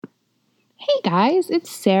Hey guys, it's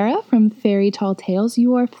Sarah from Fairy Tall Tales,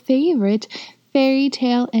 your favorite fairy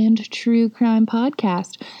tale and true crime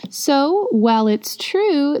podcast. So, while it's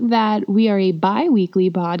true that we are a bi-weekly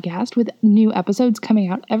podcast with new episodes coming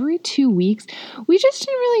out every 2 weeks, we just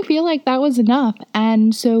didn't really feel like that was enough.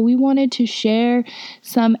 And so we wanted to share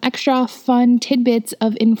some extra fun tidbits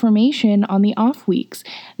of information on the off weeks.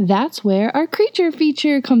 That's where our creature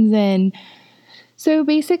feature comes in. So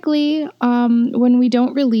basically, when we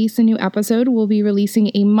don't release a new episode, we'll be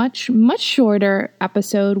releasing a much shorter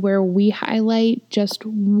episode where we highlight just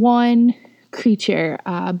one creature,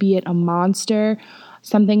 be it a monster,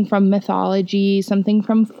 something from mythology, something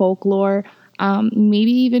from folklore,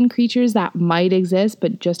 maybe even creatures that might exist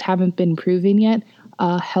but just haven't been proven yet.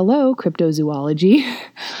 Hello, cryptozoology.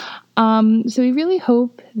 So we really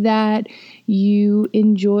hope that you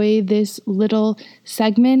enjoy this little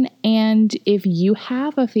segment, and if you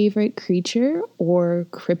have a favorite creature or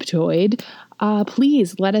cryptoid,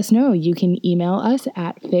 please let us know. You can email us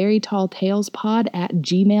at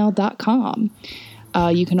fairytalltalespod@gmail.com.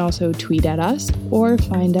 You can also tweet at us or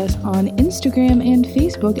find us on Instagram and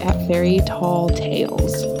Facebook at Fairy Tall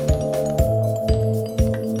Tales.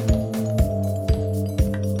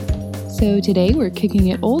 So today we're kicking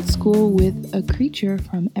it old school with a creature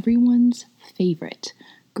from everyone's favorite,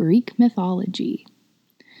 Greek mythology.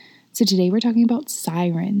 So today we're talking about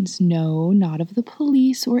sirens. No, not of the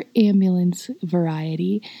police or ambulance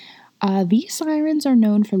variety. These sirens are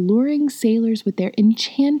known for luring sailors with their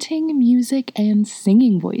enchanting music and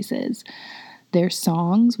singing voices. Their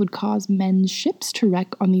songs would cause men's ships to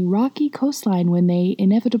wreck on the rocky coastline when they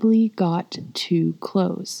inevitably got too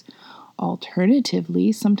close.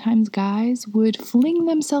 Alternatively, sometimes guys would fling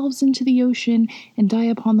themselves into the ocean and die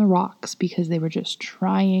upon the rocks because they were just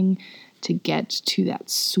trying to get to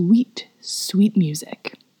that sweet, sweet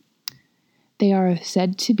music. They are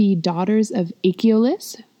said to be daughters of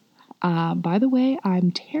Aeolus. By the way,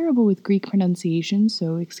 I'm terrible with Greek pronunciation,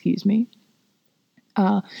 so excuse me.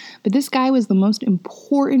 But this guy was the most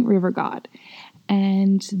important river god,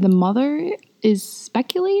 and the mother is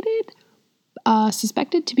suspected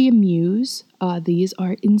to be a muse. These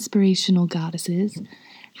are inspirational goddesses.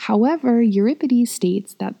 However, Euripides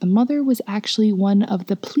states that the mother was actually one of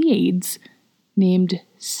the Pleiades named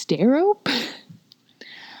Sterope.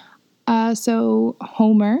 So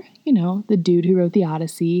Homer, the dude who wrote the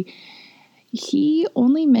Odyssey, he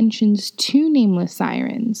only mentions 2 nameless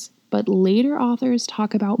sirens, but later authors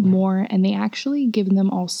talk about more, and they actually give them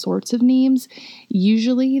all sorts of names.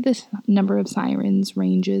 Usually the number of sirens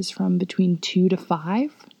ranges from between 2 to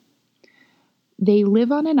 5. They live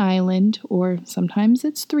on an island, or sometimes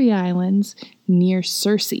it's 3 islands, near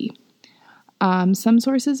Circe. Some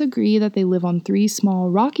sources agree that they live on 3 small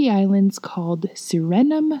rocky islands called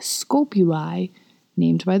Sirenum Scopuli,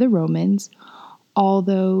 named by the Romans.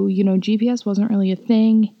 Although, GPS wasn't really a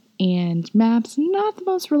thing, and maps not the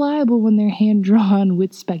most reliable when they're hand-drawn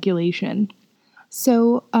with speculation.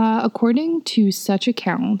 So, according to such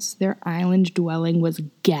accounts, their island dwelling was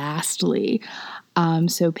ghastly.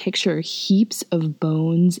 So picture heaps of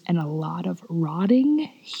bones and a lot of rotting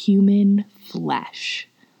human flesh.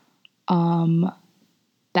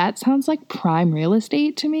 That sounds like prime real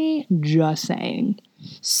estate to me, just saying.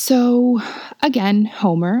 So, again,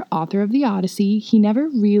 Homer, author of the Odyssey, he never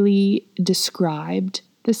really described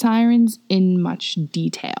the sirens in much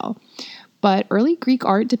detail, but early Greek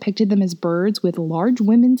art depicted them as birds with large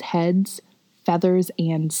women's heads, feathers,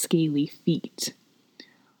 and scaly feet.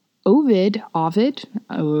 Ovid,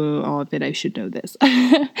 I should know this.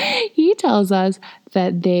 He tells us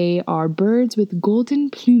that they are birds with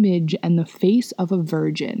golden plumage and the face of a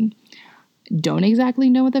virgin. Don't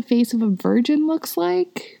exactly know what the face of a virgin looks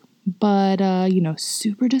like, but,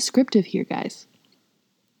 super descriptive here, guys.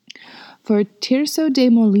 For Tirso de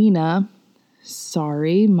Molina,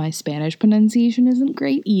 sorry, my Spanish pronunciation isn't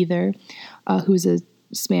great either, who's a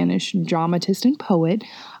Spanish dramatist and poet,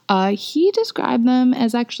 he described them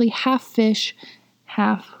as actually half fish,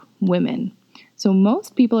 half women. So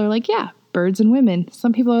most people are like, yeah, birds and women.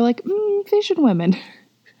 Some people are like, fish and women.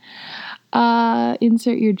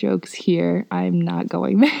 Insert your jokes here. I'm not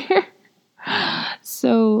going there.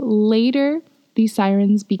 So later, these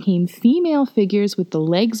sirens became female figures with the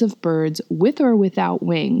legs of birds with or without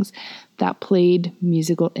wings that played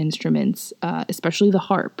musical instruments, especially the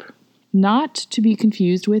harp. Not to be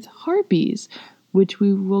confused with harpies, which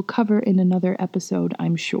we will cover in another episode,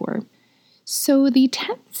 I'm sure. So the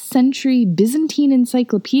 10th century Byzantine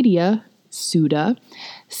encyclopedia, Suda,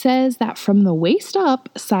 says that from the waist up,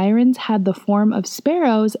 sirens had the form of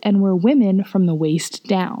sparrows and were women from the waist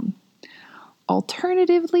down.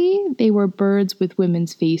 Alternatively, they were birds with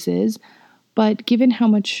women's faces, But given how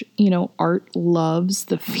much, art loves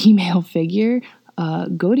the female figure,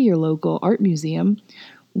 go to your local art museum.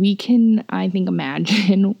 We can, I think,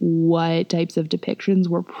 imagine what types of depictions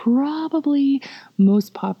were probably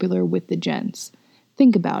most popular with the gents.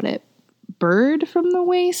 Think about it. Bird from the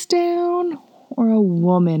waist down or a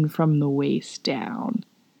woman from the waist down?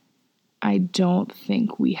 I don't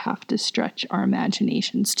think we have to stretch our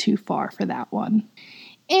imaginations too far for that one.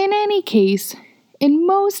 In any case, in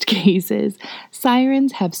most cases,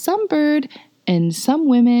 sirens have some bird and some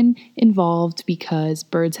women involved because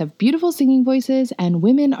birds have beautiful singing voices and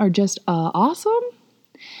women are just awesome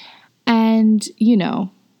and,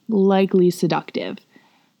 likely seductive.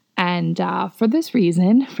 And for this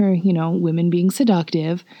reason, for, women being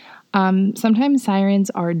seductive, sometimes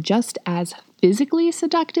sirens are just as physically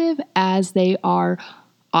seductive as they are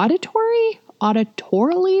auditorily.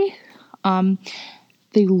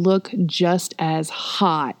 They look just as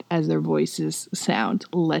hot as their voices sound.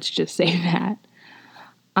 Let's just say that.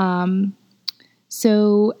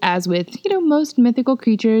 So as with, most mythical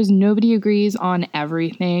creatures, nobody agrees on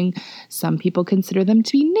everything. Some people consider them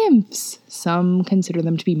to be nymphs. Some consider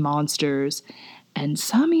them to be monsters. And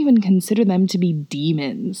some even consider them to be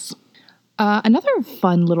demons. Another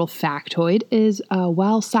fun little factoid is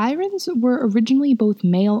while sirens were originally both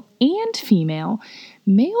male and female,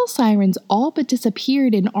 male sirens all but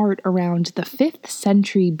disappeared in art around the 5th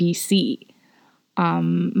century BC.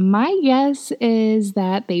 My guess is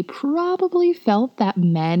that they probably felt that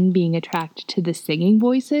men being attracted to the singing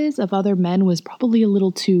voices of other men was probably a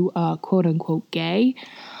little too quote-unquote gay.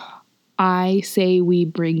 I say we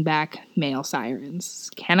bring back male sirens.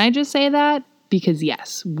 Can I just say that? Because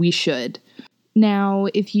yes, we should. Now,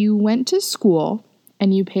 if you went to school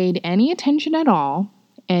and you paid any attention at all,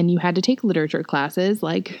 and you had to take literature classes,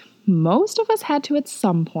 like most of us had to at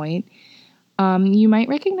some point, you might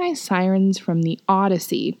recognize sirens from the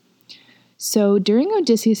Odyssey. So during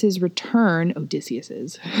Odysseus's return,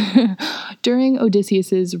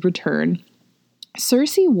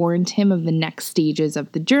 Circe warned him of the next stages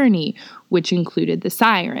of the journey, which included the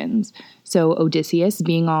sirens. So Odysseus,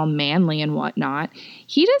 being all manly and whatnot,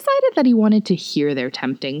 he decided that he wanted to hear their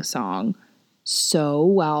tempting song. So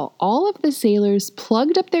while all of the sailors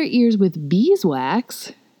plugged up their ears with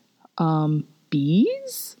beeswax,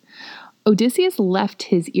 bees? Odysseus left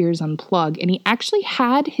his ears unplugged, and he actually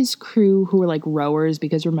had his crew, who were like rowers,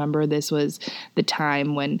 because remember, this was the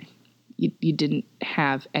time when you didn't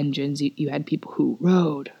have engines. You had people who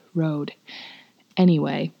rowed.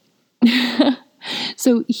 Anyway,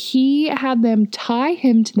 so he had them tie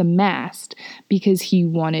him to the mast because he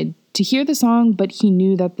wanted to hear the song, but he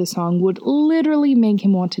knew that the song would literally make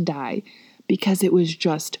him want to die because it was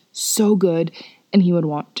just so good, and he would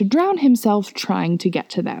want to drown himself trying to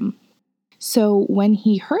get to them. So when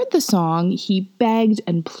he heard the song, he begged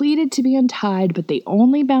and pleaded to be untied, but they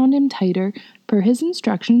only bound him tighter. Per his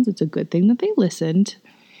instructions, it's a good thing that they listened.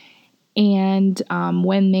 And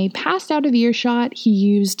when they passed out of earshot, he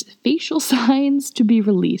used facial signs to be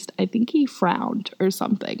released. I think he frowned or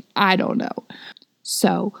something. I don't know.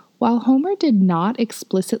 So while Homer did not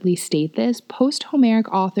explicitly state this,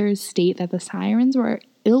 post-Homeric authors state that the sirens were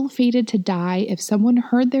ill-fated to die if someone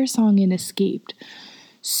heard their song and escaped.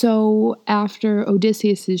 So after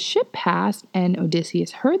Odysseus' ship passed and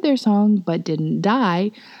Odysseus heard their song but didn't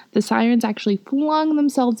die, the sirens actually flung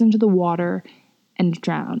themselves into the water and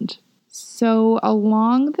drowned. So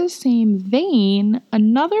along the same vein,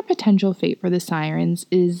 another potential fate for the sirens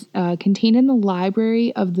is contained in the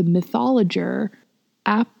library of the mythologer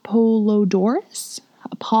Apollodorus?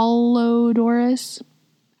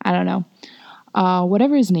 I don't know.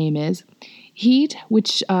 Whatever his name is.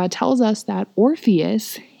 Which tells us that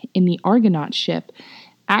Orpheus in the Argonaut ship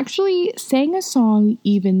actually sang a song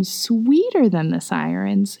even sweeter than the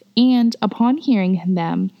sirens, and upon hearing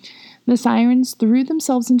them, the sirens threw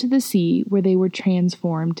themselves into the sea where they were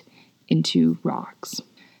transformed into rocks.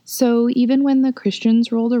 So even when the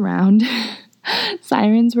Christians rolled around,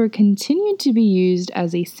 sirens were continued to be used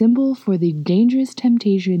as a symbol for the dangerous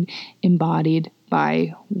temptation embodied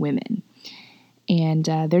by women. And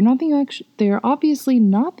they're obviously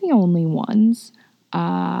not the only ones.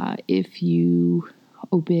 If you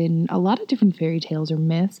open a lot of different fairy tales or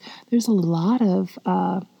myths, there's a lot of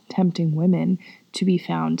tempting women to be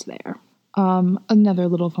found there. Another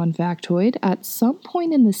little fun factoid, at some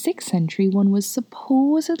point in the 6th century, one was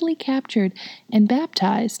supposedly captured and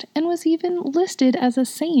baptized and was even listed as a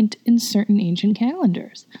saint in certain ancient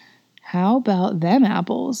calendars. How about them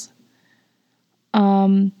apples?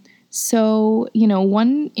 So,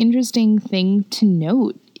 one interesting thing to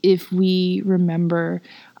note, if we remember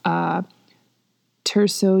to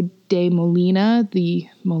Tirso de Molina, the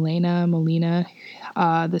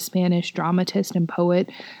Spanish dramatist and poet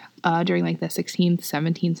during like the 16th,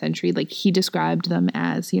 17th century, like he described them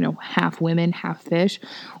as, half women, half fish.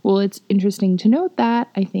 Well, it's interesting to note that,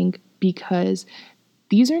 I think, because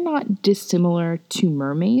these are not dissimilar to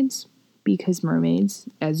mermaids, because mermaids,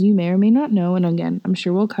 as you may or may not know, and again, I'm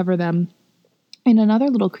sure we'll cover them in another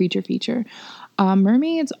little creature feature,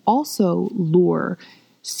 mermaids also lure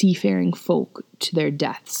seafaring folk to their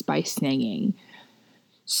deaths by singing.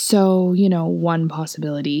 So, one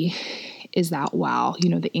possibility is that while,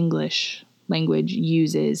 the English language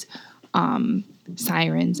uses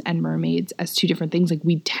sirens and mermaids as two different things, like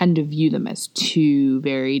we tend to view them as two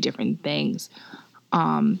very different things.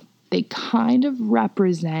 They kind of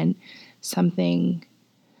represent something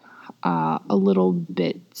a little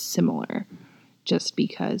bit similar, just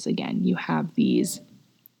because, again, you have these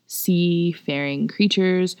seafaring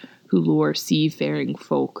creatures who lure seafaring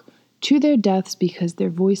folk to their deaths because their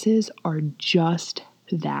voices are just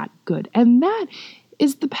that good. And that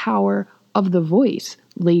is the power of the voice,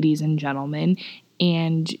 ladies and gentlemen.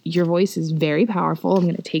 And your voice is very powerful. I'm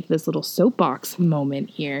going to take this little soapbox moment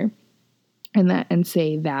here and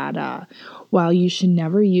say that while you should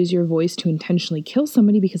never use your voice to intentionally kill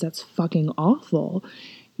somebody because that's fucking awful,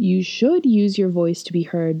 you should use your voice to be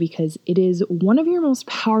heard because it is one of your most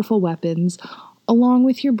powerful weapons along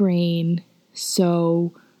with your brain.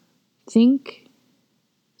 So think,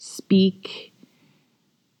 speak.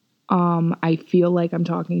 I feel like I'm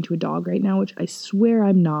talking to a dog right now, which I swear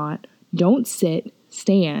I'm not. Don't sit,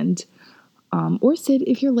 stand, or sit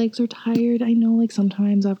if your legs are tired. I know, like,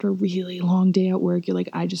 sometimes after a really long day at work, you're like,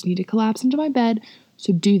 I just need to collapse into my bed.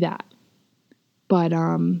 So do that. But,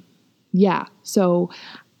 yeah. So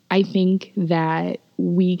I think that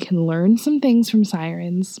we can learn some things from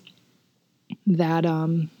sirens that,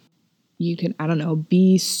 you can,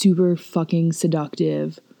 be super fucking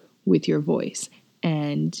seductive with your voice.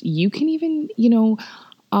 And you can even, you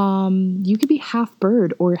could be half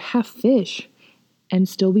bird or half fish and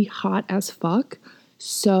still be hot as fuck.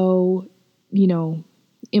 So,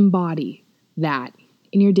 embody that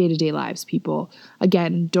in your day-to-day lives, people.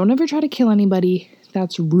 Again, don't ever try to kill anybody.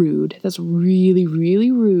 That's rude. That's really,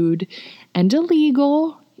 really rude and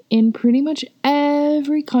illegal in pretty much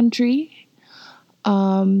every country.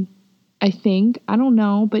 I think, I don't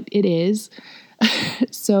know, but it is.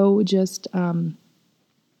 So just,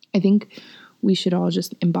 I think we should all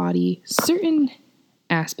just embody certain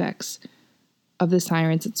aspects of the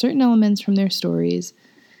sirens and certain elements from their stories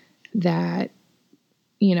that,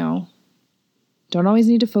 don't always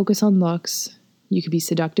need to focus on looks. You could be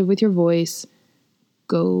seductive with your voice.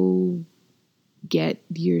 Go get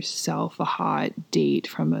yourself a hot date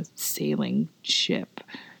from a sailing ship.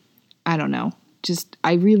 I don't know.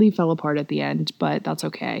 I really fell apart at the end, but that's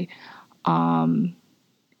okay. Anywho,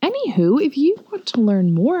 if you want to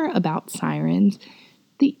learn more about sirens,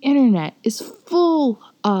 the internet is full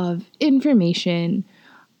of information.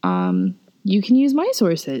 You can use my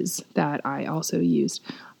sources that I also used.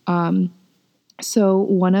 So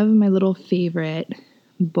one of my little favorite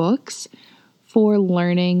books for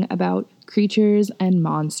learning about creatures and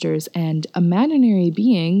monsters and imaginary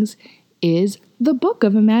beings is The Book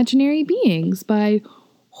of Imaginary Beings by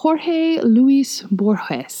Jorge Luis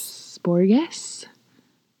Borges.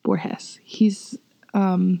 He's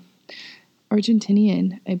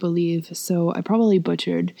Argentinian, I believe, so I probably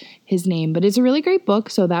butchered his name, but it's a really great book,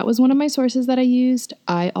 so that was one of my sources that I used.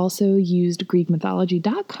 I also used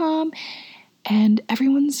GreekMythology.com and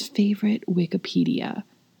everyone's favorite Wikipedia.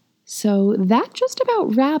 So that just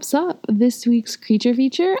about wraps up this week's creature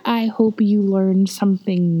feature. I hope you learned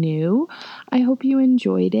something new. I hope you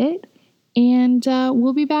enjoyed it. And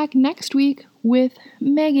we'll be back next week with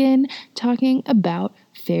Megan talking about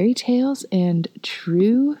fairy tales and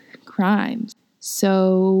true crimes.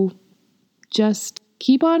 So just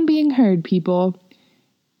keep on being heard, people.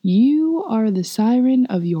 You are the siren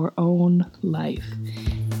of your own life.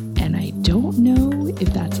 And I don't know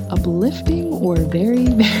if that's uplifting or very,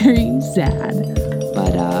 very sad.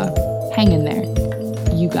 But hang in there.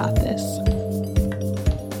 You got this.